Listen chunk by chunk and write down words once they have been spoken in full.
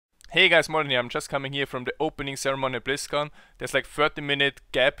Hey guys, Moldran here. I'm just coming here from the opening ceremony at BlizzCon. There's like 30-minute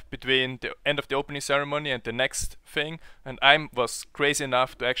gap between the end of the opening ceremony and the next thing, and I was crazy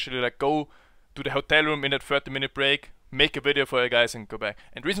enough to actually like go to the hotel room in that 30-minute break, make a video for you guys and go back.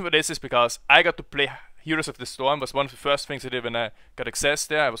 And the reason for this is because I got to play Heroes of the Storm. Was one of the first things I did when I got access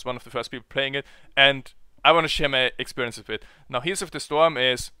there. I was one of the first people playing it, and I want to share my experience with it. Now, Heroes of the Storm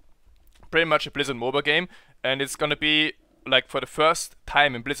is pretty much a Blizzard MOBA game, and it's gonna be like for the first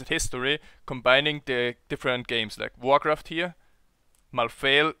time in Blizzard history combining the different games like Warcraft here,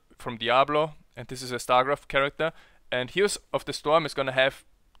 Malthael from Diablo, and this is a Starcraft character, and Heroes of the Storm is gonna have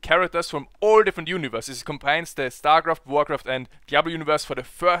characters from all different universes. It combines the Starcraft, Warcraft and Diablo universe for the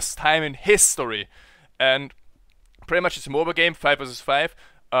first time in history, and pretty much it's a MOBA game, 5 versus 5.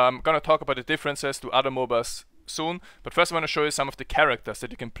 I'm gonna talk about the differences to other MOBAs soon, but first I want to show you some of the characters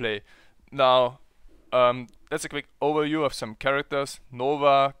that you can play. Now, that's a quick overview of some characters.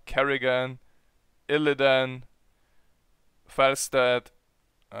 Nova, Kerrigan, Illidan, Falstad,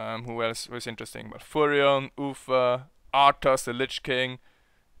 who else was interesting? But Furion, Ufa, Arthas, the Lich King,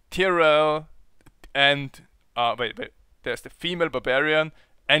 Tyrell, and wait, there's the female barbarian,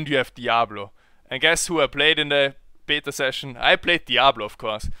 and you have Diablo. And guess who I played in the beta session? I played Diablo, of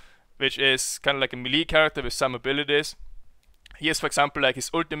course, which is kind of like a melee character with some abilities. Here's, for example, like his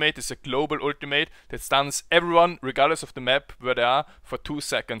ultimate is a global ultimate that stuns everyone, regardless of the map where they are, for 2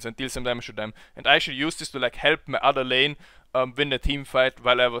 seconds and deals some damage to them. And I should use this to like help my other lane win the team fight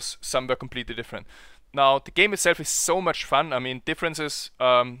while I was somewhere completely different. Now, the game itself is so much fun. I mean, differences,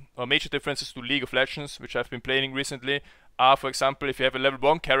 or major differences to League of Legends, which I've been playing recently, are, for example, if you have a level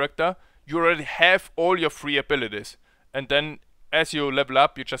 1 character, you already have all your free abilities. And then as you level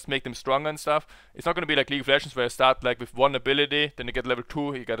up, you just make them stronger and stuff. It's not going to be like League of Legends where you start like with one ability, then you get level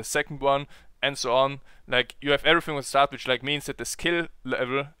 2, you get a second one, and so on. Like, you have everything at the start, which like means that the skill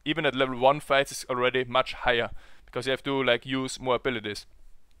level, even at level 1 fights, is already much higher, because you have to like use more abilities.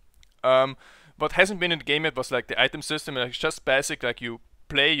 What hasn't been in the game yet was like the item system. Like, it's just basic, like you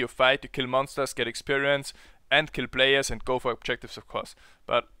play, you fight, you kill monsters, get experience, and kill players, and go for objectives, of course.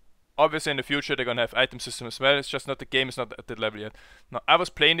 But obviously in the future they're gonna have item system as well. It's just not, the game is not at that level yet. Now, I was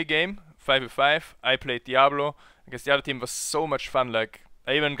playing the game 5v5. I played Diablo. I guess the other team was so much fun. Like,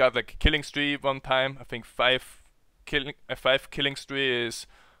 I even got like killing spree one time. I think 5 killing spree is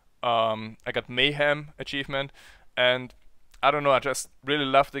I got Mayhem achievement, and I don't know, I just really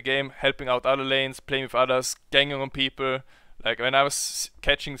loved the game, helping out other lanes, playing with others, ganging on people. Like, when I was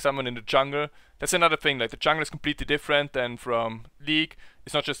catching someone in the jungle, that's another thing. Like, the jungle is completely different than from League.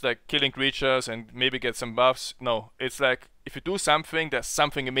 It's not just like killing creatures and maybe get some buffs. No, it's like if you do something, there's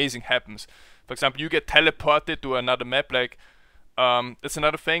something amazing happens. For example, you get teleported to another map. Like, that's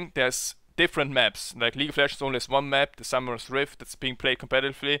another thing. There's different maps. Like, League of Legends only has one map, the Summer's Rift, that's being played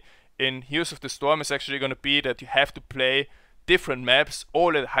competitively. In Heroes of the Storm, it's actually going to be that you have to play different maps,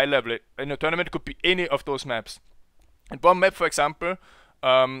 all at a high level. In a tournament, it could be any of those maps. In one map, for example,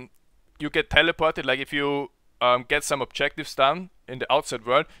 you get teleported. Like, if you get some objectives done in the outside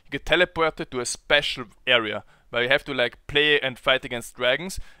world, you get teleported to a special area where you have to like play and fight against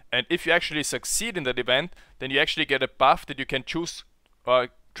dragons. And if you actually succeed in that event, then you actually get a buff that you can choose or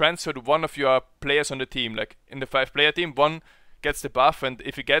transfer to one of your players on the team. Like, in the 5-player team, one gets the buff, and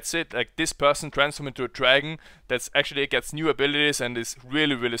if he gets it, like, this person transforms into a dragon that's actually gets new abilities and is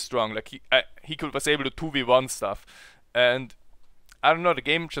really, really strong. Like, he was able to 2v1 stuff. And I don't know, the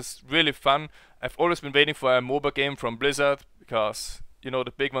game just really fun. I've always been waiting for a MOBA game from Blizzard, because, you know,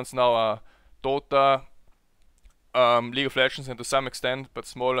 the big ones now are Dota, League of Legends, and to some extent, but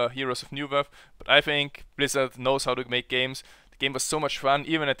smaller, Heroes of New World. But I think Blizzard knows how to make games. The game was so much fun,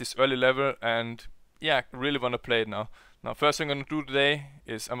 even at this early level, and yeah, I really want to play it now. Now, first thing I'm going to do today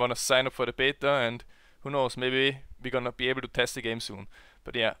is I'm going to sign up for the beta, and who knows, maybe we're going to be able to test the game soon.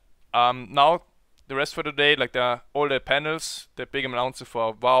 But yeah, now the rest for the day, like all the panels, the big announcement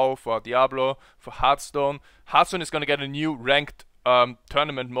for WoW, for Diablo, for Hearthstone. Hearthstone is going to get a new ranked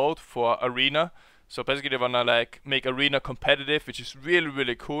tournament mode for Arena. So basically they want to like make Arena competitive, which is really,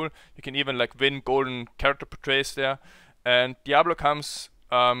 really cool. You can even like win golden character portraits there. And Diablo comes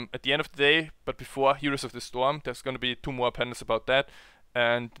at the end of the day, but before Heroes of the Storm. There's going to be 2 more panels about that.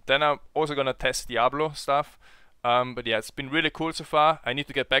 And then I'm also going to test Diablo stuff. But yeah, it's been really cool so far. I need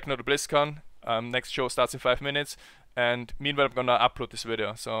to get back now to BlizzCon. Next show starts in 5 minutes. And meanwhile, I'm going to upload this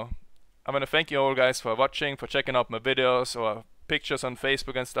video. So I want to thank you all guys for watching, for checking out my videos or pictures on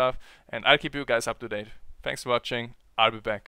Facebook and stuff. And I'll keep you guys up to date. Thanks for watching. I'll be back.